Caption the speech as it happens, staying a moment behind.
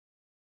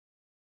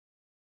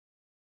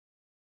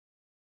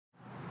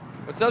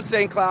What's up,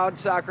 St. Cloud,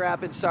 Sauk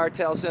Rapids,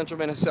 Sartell, Central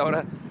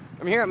Minnesota?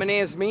 I'm here at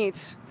Manea's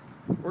Meats.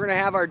 We're going to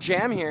have our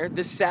jam here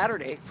this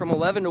Saturday from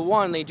 11 to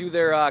 1. They do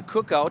their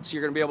cookouts.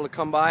 You're going to be able to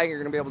come by, you're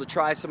going to be able to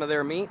try some of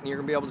their meat, and you're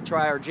going to be able to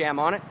try our jam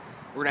on it.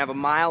 We're going to have a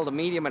mild, a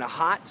medium, and a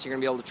hot, so you're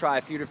going to be able to try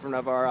a few different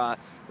of our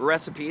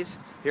recipes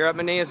here at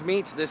Manea's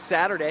Meats this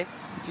Saturday.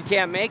 If you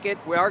can't make it,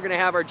 we are going to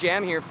have our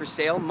jam here for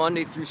sale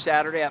Monday through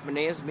Saturday at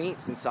Manea's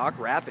Meats in Sauk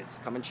Rapids.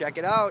 Come and check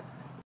it out.